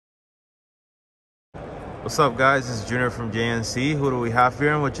What's up, guys? This is Junior from JNC. Who do we have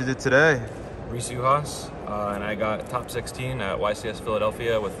here and what you did today? Rhys Yuhas, and I got top 16 at YCS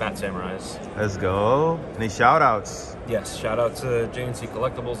Philadelphia with Fat Samurais. Let's go. Any shout outs? Yes, shout out to JNC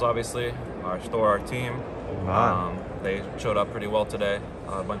Collectibles, obviously, our store, our team. They showed up pretty well today.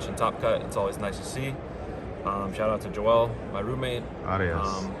 A bunch in Top Cut, it's always nice to see. Shout out to Joel, my roommate.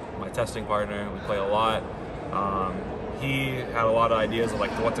 Adios. My testing partner, we play a lot. He had a lot of ideas of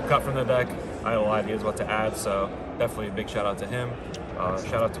like what to cut from the deck. I had a lot of ideas what to add, so definitely a big shout out to him.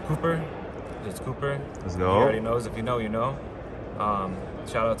 Shout out to Cooper. It's Cooper. Let's go. He already knows. If you know, you know.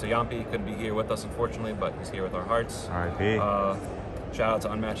 Shout out to Yampi. He couldn't be here with us, unfortunately, but he's here with our hearts. R.I.P. Shout out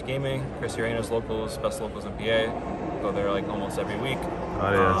to Unmatched Gaming. Chris Uranus Locals, best locals in PA. Go there like almost every week.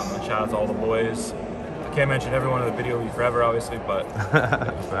 And shout out to all the boys. I can't mention everyone in the video forever, obviously, but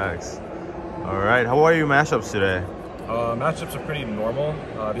facts. All right. How are your matchups today? Matchups are pretty normal.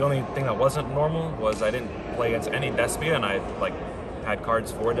 The only thing that wasn't normal was I didn't play against any Despia, and I had cards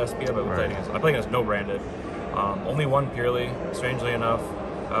for Despia, but I played against no branded. Only one purely, strangely enough.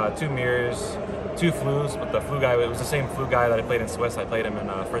 2 mirrors, 2 flues, but the flu guy, it was the same flu guy that I played in Swiss. I played him in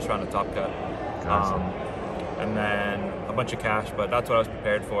first round of Top Cut. And then a bunch of cash, but that's what I was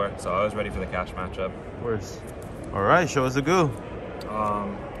prepared for, so I was ready for the cash matchup. Of course. All right, show us the goo.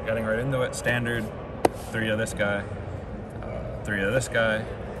 Getting right into it, standard, 3 of this guy, 3 of this guy,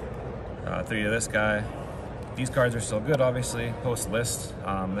 3 of this guy. These cards are still good, obviously, post list.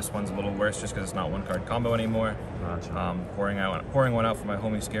 This one's a little worse just because it's not 1-card combo anymore. Gotcha. Pouring one out for my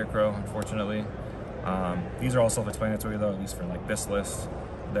homie Scarecrow, unfortunately. These are all self-explanatory though, at least for like this list.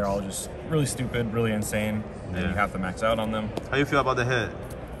 They're all just really stupid, really insane, and you have to max out on them. How you feel about the hit?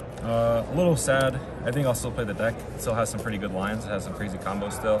 A little sad. I think I'll still play the deck. It still has some pretty good lines. It has some crazy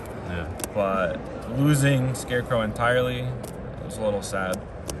combos still. Yeah. But losing Scarecrow entirely was a little sad.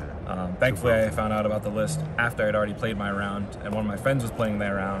 Thankfully, I found out about the list after I'd already played my round, and one of my friends was playing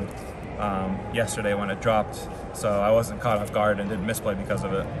their round yesterday when it dropped, so I wasn't caught off guard and didn't misplay because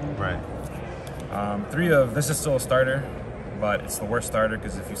of it. Right. 3 of this is still a starter, but it's the worst starter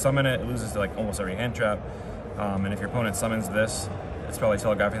because if you summon it, it loses to like almost every hand trap, and if your opponent summons this, it's probably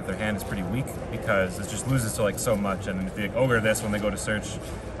telegraphing that their hand is pretty weak because it just loses to like so much, and if you like, ogre this when they go to search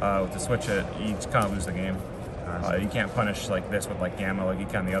to switch it, you just kind of lose the game. You can't punish like this with like Gamma like you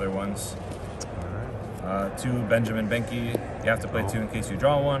can the other ones. 2 Benjamin Benke. You have to play 2 in case you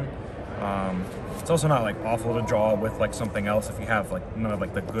draw one. It's also not like awful to draw with like something else if you have like none of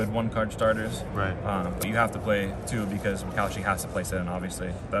like the good 1-card starters. Right. But you have to play 2 because Mikaushi has to place it in,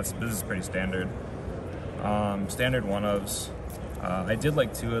 obviously. This is pretty standard. Standard 1-ofs. I did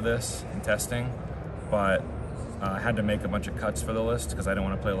like 2 of this in testing, but I had to make a bunch of cuts for the list because I didn't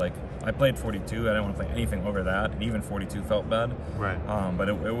want to play like, I played 42, I didn't want to play anything over that, and even 42 felt bad. Right. But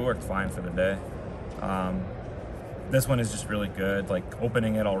it worked fine for the day. This one is just really good. Like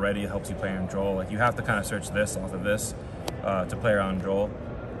opening it already helps you play on Droll. Like you have to kind of search this off of this to play around Droll.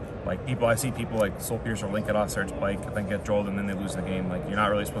 Like I see people like Soul Piercer link it off, search Bike, then get Drolled, and then they lose the game. Like you're not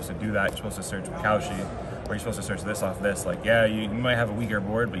really supposed to do that. You're supposed to search Kaushi, or you're supposed to search this off this. Like yeah, you might have a weaker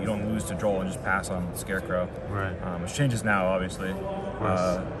board, but you don't lose to Droll and just pass on Scarecrow. Right. Which changes now, obviously.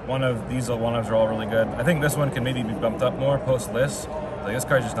 These 1-ofs are all really good. I think this one can maybe be bumped up more post list. Like this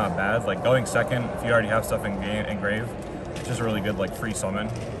card's just not bad. Like going second, if you already have stuff engraved, it's just a really good like free summon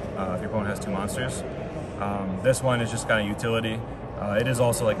if your opponent has 2 monsters. This one is just kind of utility. It is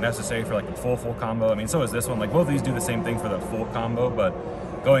also like necessary for like a full combo. I mean, so is this one. Like both of these do the same thing for the full combo, but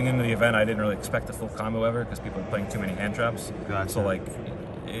going into the event, I didn't really expect a full combo ever because people are playing too many hand traps. Gotcha. So like,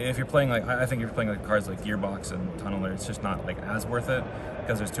 if you're playing like, I think if you're playing like cards like Gearbox and Tunneler, it's just not like as worth it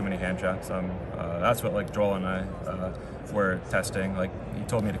because there's too many hand traps. That's what like Droll and I were testing. Like he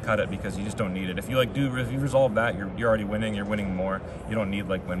told me to cut it because you just don't need it. If you like if you resolve that, you're already winning. You're winning more. You don't need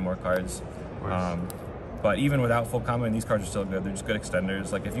like win more cards. But even without full combo, these cards are still good. They're just good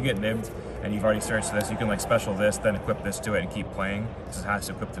extenders. Like if you get nibbed and you've already searched this, you can like special this, then equip this to it and keep playing. This has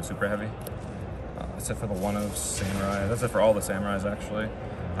to equip to Superheavy. That's it for the 1-of Samurai. That's it for all the Samurais actually.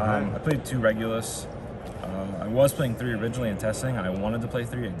 I played 2 Regulus. I was playing 3 originally in testing. I wanted to play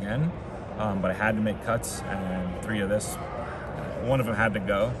 3 again, but I had to make cuts, and 3 of this. 1 of them had to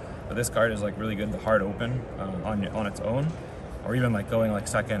go. But this card is like really good to hard open on its own. Or even like going like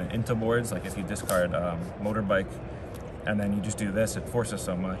second into boards, like if you discard Motorbike and then you just do this, it forces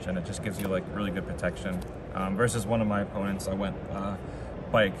so much and it just gives you like really good protection. Versus one of my opponents, I went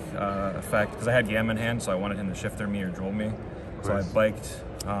Bike effect because I had Yam in hand, so I wanted him to shifter me or droll me. So I biked,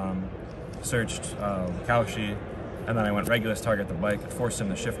 searched Kaushi, and then I went Regulus target the bike, forced him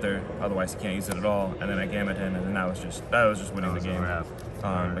to shifter, otherwise he can't use it at all, and then I gammed him, and then that was just winning the game.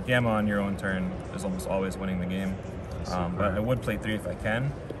 But gamma on your own turn is almost always winning the game. But I would play 3 if I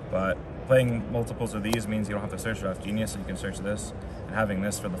can, but playing multiples of these means you don't have to search off Genius, so you can search this, and having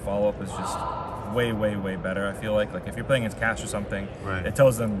this for the follow-up is just way better. I feel like if you're playing against Cash or something, it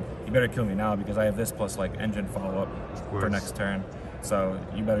tells them you better kill me now because I have this plus like engine follow-up for next turn, so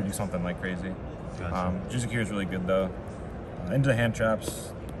you better do something like crazy. Juzukir is really good though. Into the hand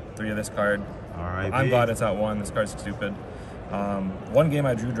traps, 3 of this card. I'm glad it's at 1. This card's stupid. One game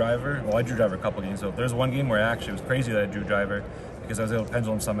I drew driver. Well, I drew driver a couple games. So there's one game where actually it was crazy that I drew driver because I was able to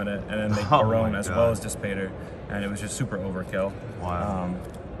pendulum summon it and then make Barone as well as Dissipator, and it was just super overkill.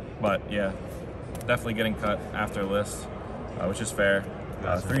 But yeah, definitely getting cut after list, which is fair.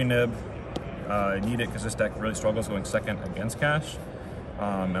 3 nib. I need it because this deck really struggles going second against Cash.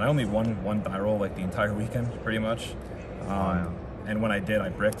 And I only won 1 die roll like the entire weekend, pretty much. And when I did, I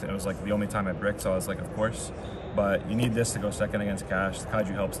bricked. It was like the only time I bricked, so I was like, of course. But you need this to go second against Cash. The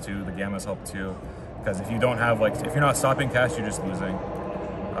Kaiju helps too. The Gammas help too. Because if you don't have if you're not stopping Cash, you're just losing.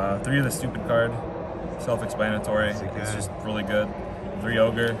 3 of the stupid card, self-explanatory. It's just really good. 3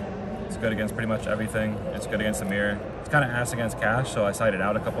 Ogre. It's good against pretty much everything. It's good against the mirror. It's kind of ass against Cash, so I sided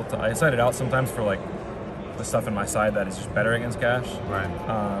out a couple times. I sided out sometimes for like the stuff in my side that is just better against Cash.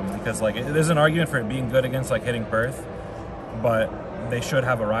 Because there's an argument for it being good against like hitting Perth, but they should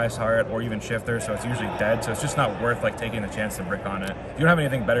have a Rise Heart or even Shifter, so it's usually dead, so it's just not worth like taking the chance to brick on it. If you don't have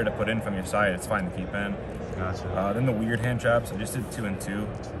anything better to put in from your side, it's fine to keep in. Then the weird hand traps, I just did 2 and 2.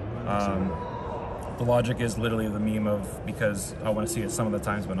 The logic is literally the meme of because I want to see it some of the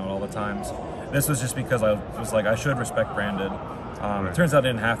times, but not all the times. This was just because I was like, I should respect branded. It turns out I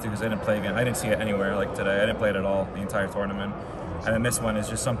didn't have to because I didn't play again. I didn't see it anywhere like today. I didn't play it at all the entire tournament. And then this one is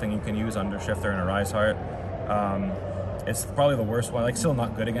just something you can use under Shifter and a Rise Heart. It's probably the worst one. Like, still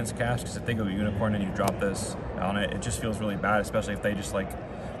not good against Cash because if they go Unicorn and you drop this on it, it just feels really bad, especially if they just like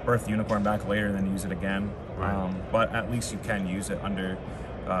birth Unicorn back later and then use it again. But at least you can use it under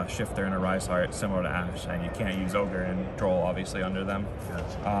Shifter and a Rise Heart, similar to Ash, and you can't use Ogre and Droll obviously under them.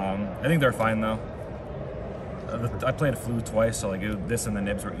 I think they're fine though. I played Flu twice, so like this and the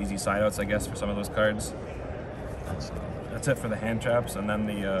Nibs were easy side outs, I guess, for some of those cards. That's it for the hand traps, and then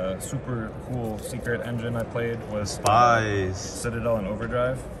the super cool secret engine I played was Citadel and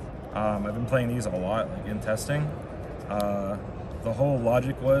Overdrive. I've been playing these a lot, like in testing. The whole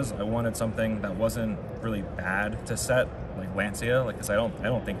logic was I wanted something that wasn't really bad to set, like Lancia, because I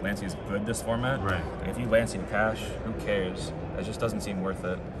don't think Lancia is good this format. Like, if you Lancia Cash, who cares? It just doesn't seem worth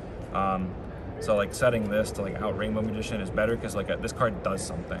it. So like setting this to like out Rainbow Magician is better because like this card does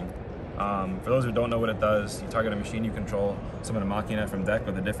something. For those who don't know what it does, you target a machine you control, summon a Machina from deck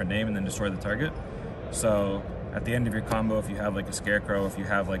with a different name, and then destroy the target. So at the end of your combo, if you have like a Scarecrow, if you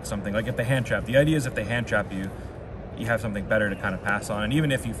have like something, like if they hand trap, the idea is if they hand trap you, you have something better to kind of pass on. And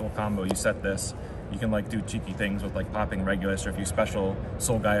even if you full combo, you set this, you can like do cheeky things with like popping Regulus, or if you special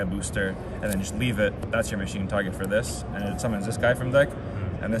Soul Gaia booster and then just leave it, that's your machine target for this. And it summons this guy from deck.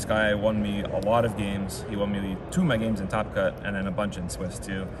 And this guy won me a lot of games. He won me 2 of my games in Top Cut and then a bunch in Swiss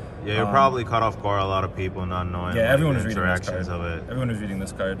too. Yeah, you're probably caught off guard a lot of people not knowing everyone was the reading this interactions card. of it. Everyone was reading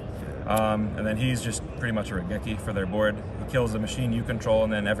this card. And then he's just pretty much a Regeki for their board. He kills the machine you control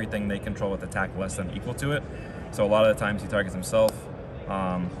and then everything they control with attack less than equal to it. So a lot of the times he targets himself.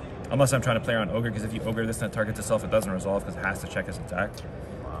 Unless I'm trying to play around Ogre, because if you Ogre this and it targets itself, it doesn't resolve because it has to check his attack.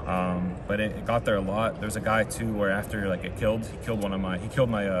 But it got there a lot. There's a guy too where after like he killed my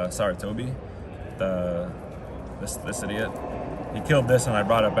Saratobi, this idiot. He killed this and I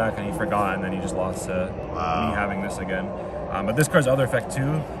brought it back and he forgot, and then he just lost to me having this again. But this card's other effect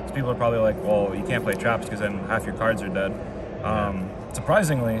too, so people are probably like, well, you can't play traps because then half your cards are dead.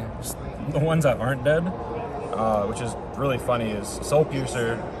 Surprisingly, the ones that aren't dead, which is really funny, is Soul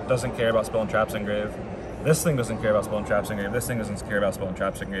Piercer doesn't care about Spell and Traps Engrave. This thing doesn't care about Spell and Traps Engrave. This thing doesn't care about Spell and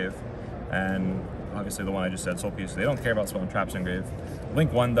Traps Engrave. And obviously the one I just said, Soul Piercer, they don't care about Spell and Traps Engrave.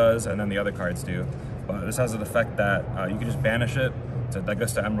 Link 1 does, and then the other cards do. But this has an effect that you can just banish it. That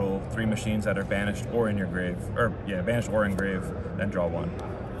goes to Emerald 3 machines that are banished or in your grave, or yeah, banished or in grave, then draw 1.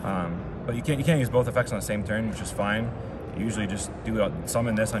 But you can't use both effects on the same turn, which is fine. You usually just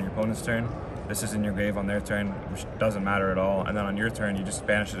summon this on your opponent's turn. This is in your grave on their turn, which doesn't matter at all. And then on your turn, you just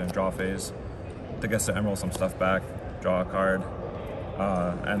banish it in draw phase to get to Emerald some stuff back, draw a card,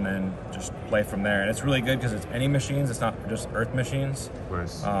 and then just play from there. And it's really good because it's any machines, it's not just Earth machines.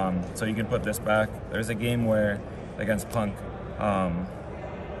 So you can put this back. There's a game where, against Punk,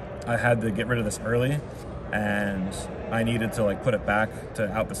 I had to get rid of this early, and I needed to like put it back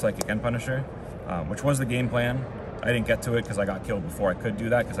to out the Psychic End Punisher, which was the game plan. I didn't get to it because I got killed before I could do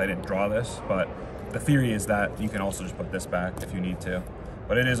that because I didn't draw this, but the theory is that you can also just put this back if you need to.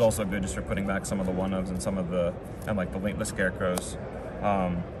 But it is also good just for putting back some of the one-ofs and some of the, and like the scarecrows.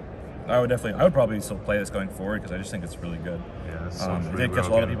 I would probably still play this going forward because I just think it's really good. Yeah, it did catch a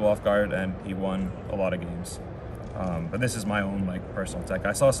lot of people off guard, and he won a lot of games. But this is my own like personal tech.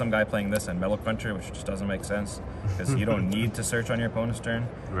 I saw some guy playing this in Metal Cruncher, which just doesn't make sense because you don't need to search on your opponent's turn.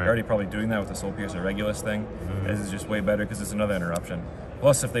 You're already probably doing that with the Soul Piercer Regulus thing. This is just way better because it's another interruption.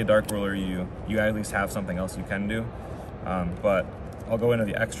 Plus, if they Dark Ruler you, you at least have something else you can do. But I'll go into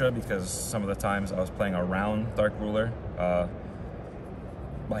the extra because some of the times I was playing around Dark Ruler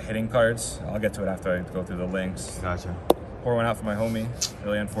by hitting cards. I'll get to it after I go through the links. Gotcha. Pour one out for my homie.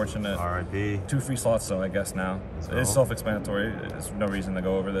 Really unfortunate. R.I.P. 2 free slots though, I guess now. It is self-explanatory. There's no reason to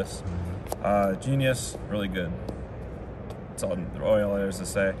go over this. Genius, really good. That's all there's to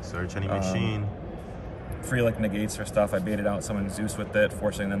say. Search any machine. Free like negates for stuff. I baited out someone Zeus with it,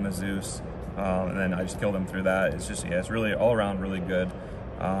 forcing them to Zeus. And then I just killed them through that. It's just, yeah, it's really all around really good.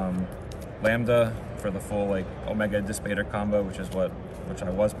 Lambda for the full like Omega Dispater combo, which I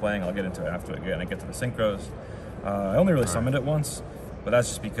was playing. I'll get into it after again. I get to the synchros. I only really summoned it once, but that's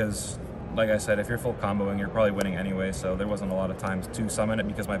just because, like I said, if you're full comboing, you're probably winning anyway, so there wasn't a lot of times to summon it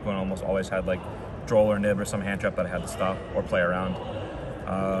because my opponent almost always had like Droll or Nib or some hand trap that I had to stop or play around.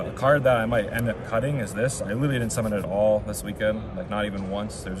 A card that I might end up cutting is this. I literally didn't summon it at all this weekend, like not even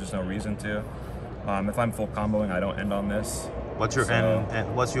once. There's just no reason to. If I'm full comboing, I don't end on this. What's your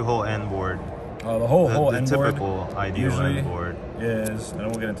end? What's your whole end board? The whole end board typical ideal end board is, and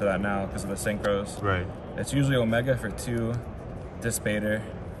we'll get into that now because of the synchros. Right. It's usually Omega for 2, Dispater,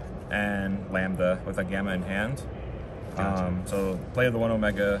 and Lambda with a Gamma in hand. Gotcha. So play the 1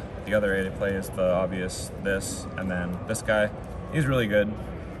 Omega, the other 8 play is the obvious this, and then this guy. He's really good.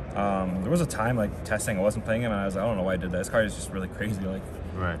 There was a time like testing, I wasn't playing him, and I was like, I don't know why I did that. This card is just really crazy. Like,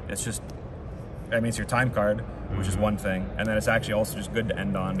 it's just, I mean, it's your time card, which is one thing, and then it's actually also just good to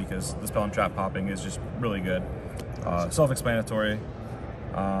end on because the spell and trap popping is just really good. Self-explanatory.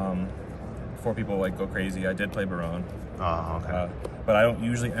 Before people like go crazy, I did play Barone. Oh, okay. But I don't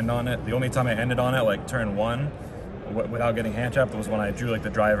usually end on it. The only time I ended on it, like turn 1, without getting hand trapped, was when I drew like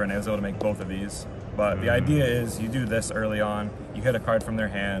the driver and I was able to make both of these. But the idea is you do this early on, you hit a card from their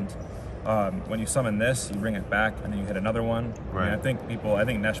hand. When you summon this, you bring it back, and then you hit another one. Right. And I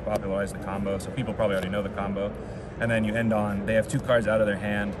think Nesh popularized the combo, so people probably already know the combo. And then you end on, they have 2 cards out of their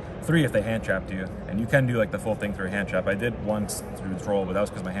hand, 3 if they hand trapped you, and you can do like the full thing through a hand trap. I did once through the troll, but that was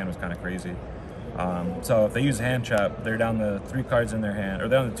because my hand was kind of crazy. So if they use a hand trap, they're down the 3 cards in their hand, or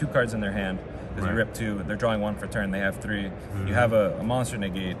they're down the 2 cards in their hand, because you rip 2, they're drawing 1 for turn, they have 3. You have a monster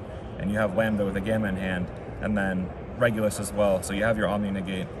negate, and you have Lambda with a Gamma in hand, and then Regulus as well, so you have your Omni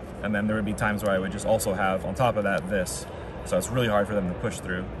negate, and then there would be times where I would just also have, on top of that, this. So it's really hard for them to push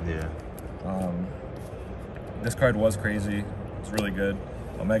through. Yeah. This card was crazy. It's really good.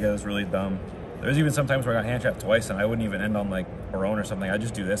 Omega is really dumb. There's even some times where I got hand trapped twice and I wouldn't even end on like Barone or something. I'd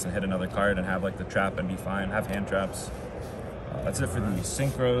just do this and hit another card and have like the trap and be fine. Have hand traps. That's it for the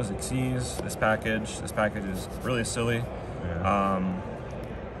synchros, exceeds, this package. This package is really silly. Yeah.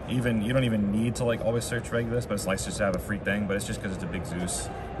 You don't even need to like always search Regulus, but it's nice just to have a free thing, but it's just because it's a big Zeus.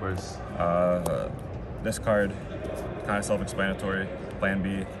 Where's this card, kind of self-explanatory. Plan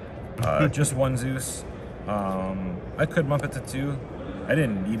B. Just 1 Zeus. I could bump it to 2. I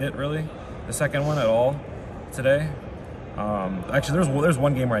didn't need it really, the second one at all today. Actually, there's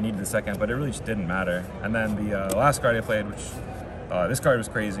one game where I needed the second, but it really just didn't matter. And then the last card I played, which this card was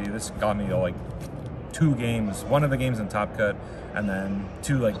crazy. This got me to like 2 games. One of the games in Top Cut, and then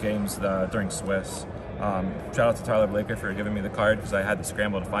 2 like games during Swiss. Shout out to Tyler Blaker for giving me the card because I had to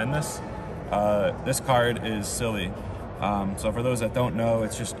scramble to find this. This card is silly. So for those that don't know,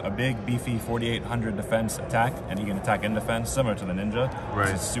 it's just a big, beefy 4800 defense attack, and you can attack in defense, similar to the Ninja. Right.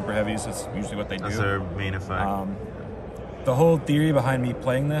 It's super heavy, so it's usually what they do. That's their main effect. The whole theory behind me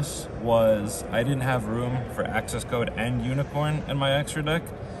playing this was I didn't have room for Access Code and Unicorn in my extra deck,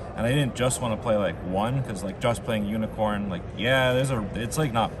 and I didn't just want to play like 1, because like just playing Unicorn, like yeah, it's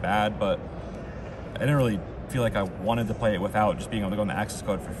like not bad, but I didn't really feel like I wanted to play it without just being able to go in the Access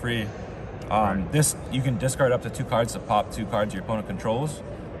Code for free. This, you can discard up to 2 cards to pop 2 cards your opponent controls,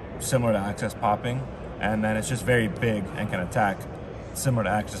 similar to Access popping, and then it's just very big and can attack, similar to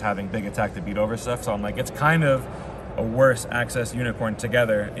Access having big attack to beat over stuff. So I'm like, it's kind of a worse Access Unicorn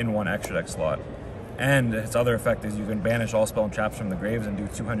together in 1 extra deck slot. And its other effect is you can banish all spell and traps from the graves and do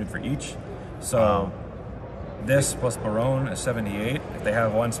 200 for each. So this plus Barone is 78. If they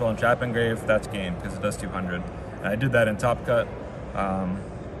have 1 spell and trap engrave, that's game, because it does 200. And I did that in Top Cut.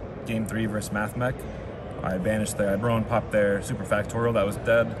 Game 3 versus Math Mech. I banished I Brown popped their Super Factorial that was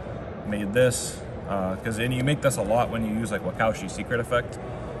dead, made this, because and you make this a lot when you use like Wakaushi Secret Effect.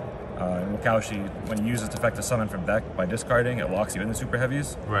 And Wakaushi, when you use this effect to summon from deck by discarding, it locks you in the Super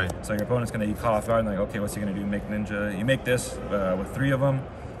Heavies. Right. So your opponent's going to be caught off guard and like, okay, what's he going to do? Make Ninja. You make this with 3 of them,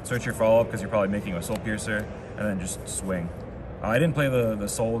 search your follow-up because you're probably making a Soul Piercer, and then just swing. I didn't play the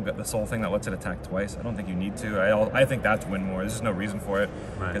soul thing that lets it attack twice. I don't think you need to. I think that's win more. There's just no reason for it.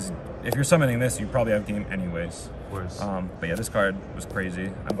 Because if you're summoning this, you probably have game anyways. Of course. But yeah, this card was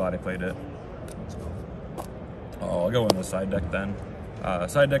crazy. I'm glad I played it. Oh, I'll go in the side deck then.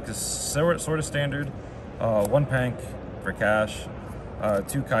 Side deck is sort of standard. 1 Pank for cash.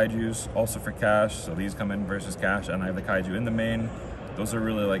 2 Kaijus also for cash. So these come in versus cash, and I have the Kaiju in the main. Those are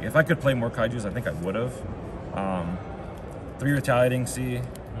really like, if I could play more Kaijus, I think I would have. 3 Retaliating C.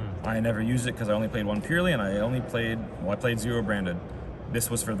 I never used it because I only played 1 purely, and I played 0 branded. This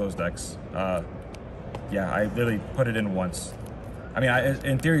was for those decks. Yeah, I literally put it in once. I mean,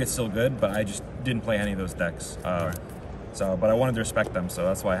 in theory it's still good, but I just didn't play any of those decks. But I wanted to respect them, so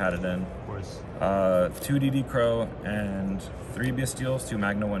that's why I had it in. Of course. 2 DD Crow and 3 Bestials, 2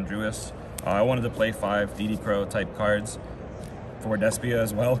 Magna, 1 Druis. I wanted to play 5 DD Crow type cards for Despia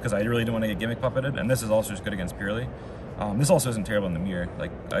as well, because I really didn't want to get gimmick puppeted, and this is also just good against purely. This also isn't terrible in the mirror.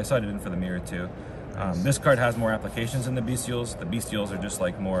 Like, I sided in for the mirror too. This card has more applications than the Bestials. The Bestials are just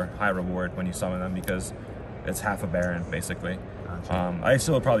like more high reward when you summon them because it's half a Baron basically. Gotcha. I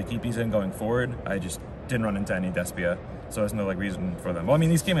still would probably keep these in going forward. I just didn't run into any Despia, so there's no like reason for them. Well, I mean,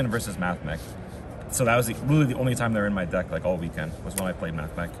 these came in versus Math Mech, so that was literally the only time they were in my deck like all weekend was when I played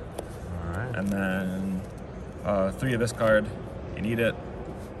Math Mech. All right. And then 3 of this card. You need it.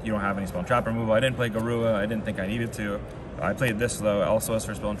 You don't have any spell and trap removal. I didn't play Garua. I didn't think I needed to. I played this though, also as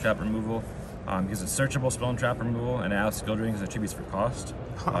for spell and trap removal, because it's searchable spell and trap removal, and it allows skill drain because it attributes for cost.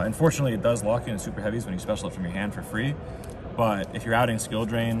 Unfortunately, it does lock you in Super Heavies when you special it from your hand for free. But if you're outing skill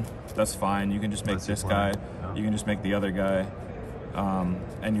drain, that's fine. You can just make this guy. Yeah. You can just make the other guy,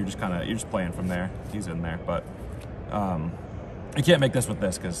 and you're just playing from there. He's in there, but you can't make this with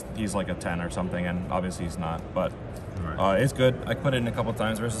this because he's like a 10 or something, and obviously he's not. But it's good. I put it in a couple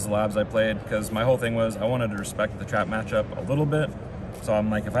times versus the labs I played because my whole thing was I wanted to respect the trap matchup a little bit. So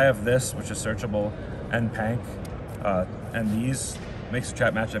I'm like, if I have this, which is searchable, and Pank, and these, makes the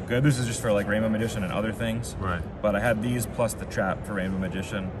trap matchup good. This is just for like Rainbow Magician and other things. Right. But I had these plus the trap for Rainbow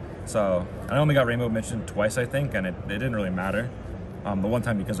Magician. So I only got Rainbow Magician twice, I think, and it didn't really matter. The one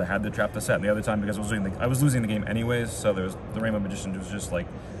time because I had the trap to set, and the other time because I was losing the game anyways. So the Rainbow Magician was just like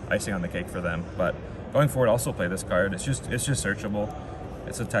icing on the cake for them. But going forward, I'll also play this card. It's just searchable.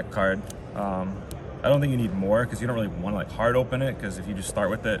 It's a tech card. I don't think you need more because you don't really want to like hard open it, because if you just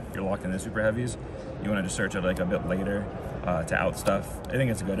start with it, you're locked in the Super Heavies. You want to just search it like a bit later to out stuff. I think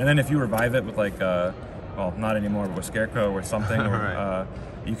it's good. And then if you revive it with like, well, not anymore, but with Scarecrow or something, or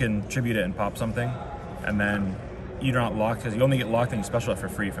you can tribute it and pop something, and then you're not locked because you only get locked and you special it for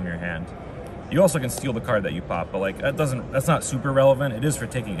free from your hand. You also can steal the card that you pop, but like that's not super relevant. It is for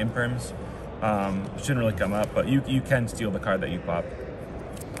taking imperms. It shouldn't really come up, but you can steal the card that you pop.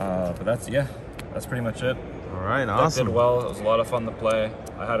 But that's pretty much it. All right, awesome. That did well. It was a lot of fun to play.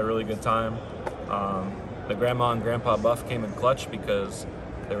 I had a really good time. The grandma and grandpa buff came in clutch because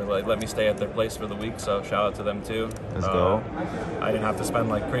they were like, let me stay at their place for the week, so shout out to them too. Let's go. I didn't have to spend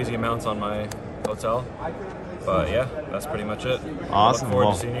like crazy amounts on my hotel. But yeah, that's pretty much it. Awesome. Look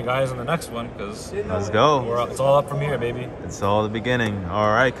forward to seeing you guys in the next one, because let's go. It's all up from here, baby. It's all the beginning. All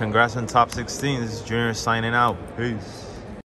right, congrats on top 16. This is Junior signing out. Peace.